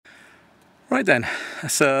Right then,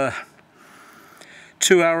 that's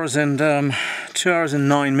 2 hours and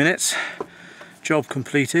 9 minutes. Job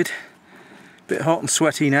completed. Bit hot and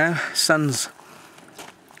sweaty now. Sun's,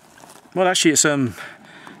 well, actually it's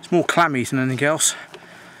more clammy than anything else.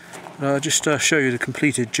 I'll just show you the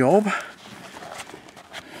completed job.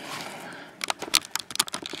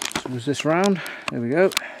 So there's this round. There we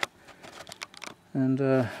go. And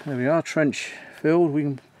there we are. Trench filled. We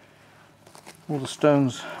can all the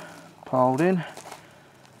stones piled in.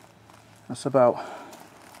 That's about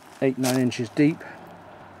 8-9 inches deep,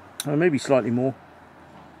 maybe slightly more.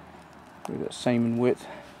 We've got same in width,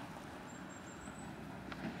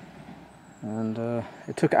 and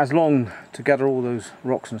it took as long to gather all those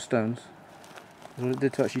rocks and stones as it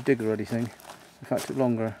did to actually dig or anything. In fact, it took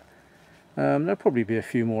longer. There'll probably be a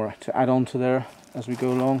few more to add on to there as we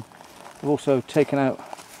go along. I've also taken out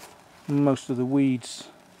most of the weeds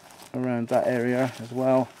around that area as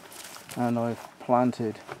well, and I've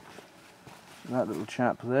planted that little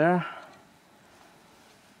chap there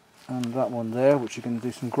and that one there, which are going to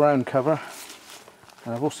do some ground cover.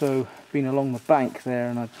 And I've also been along the bank there,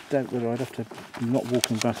 and I doubt whether I'd have to, I'm not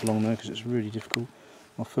walking back along there because it's really difficult.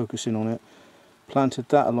 I'll focus in on it. Planted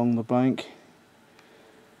that along the bank,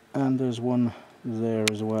 and there's one there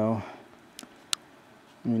as well.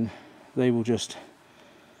 I mean, they will just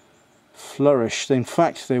flourish. In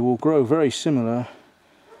fact, they will grow very similar.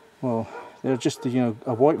 Well, they're just a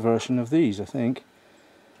white version of these, I think.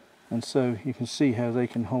 And so you can see how they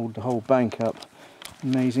can hold the whole bank up.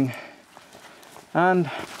 Amazing. And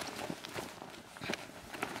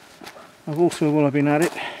I've also, while I've been at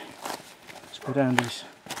it, let's go down these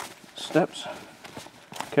steps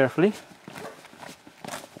carefully.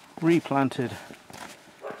 Replanted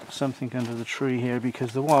something under the tree here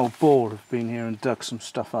because the wild boar have been here and dug some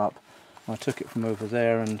stuff up. I took it from over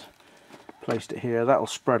there and placed it here. That'll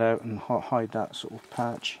spread out and hide that sort of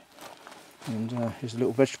patch. And here's a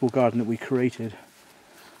little vegetable garden that we created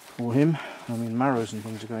for him. I mean, marrows and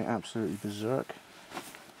things are going absolutely berserk.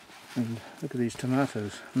 And look at these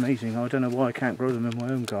tomatoes, amazing. I don't know why I can't grow them in my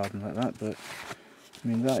own garden like that, but I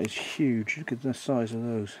mean, that is huge. Look at the size of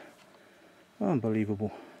those.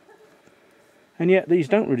 Unbelievable. And yet these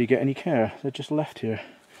don't really get any care, they're just left here.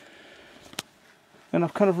 And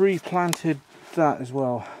I've kind of replanted that as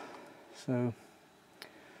well. So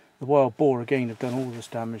the wild boar again have done all this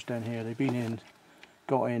damage down here. They've been in,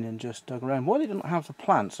 got in and just dug around. Why they didn't have the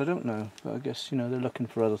plants, I don't know. But I guess, they're looking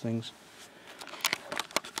for other things.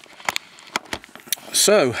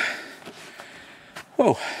 So,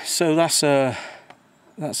 well, so that's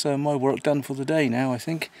my work done for the day now, I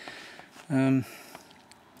think.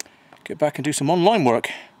 Get back and do some online work.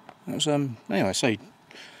 That was anyway, I say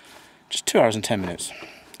just 2 hours and 10 minutes.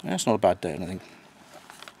 That's not a bad day, I think.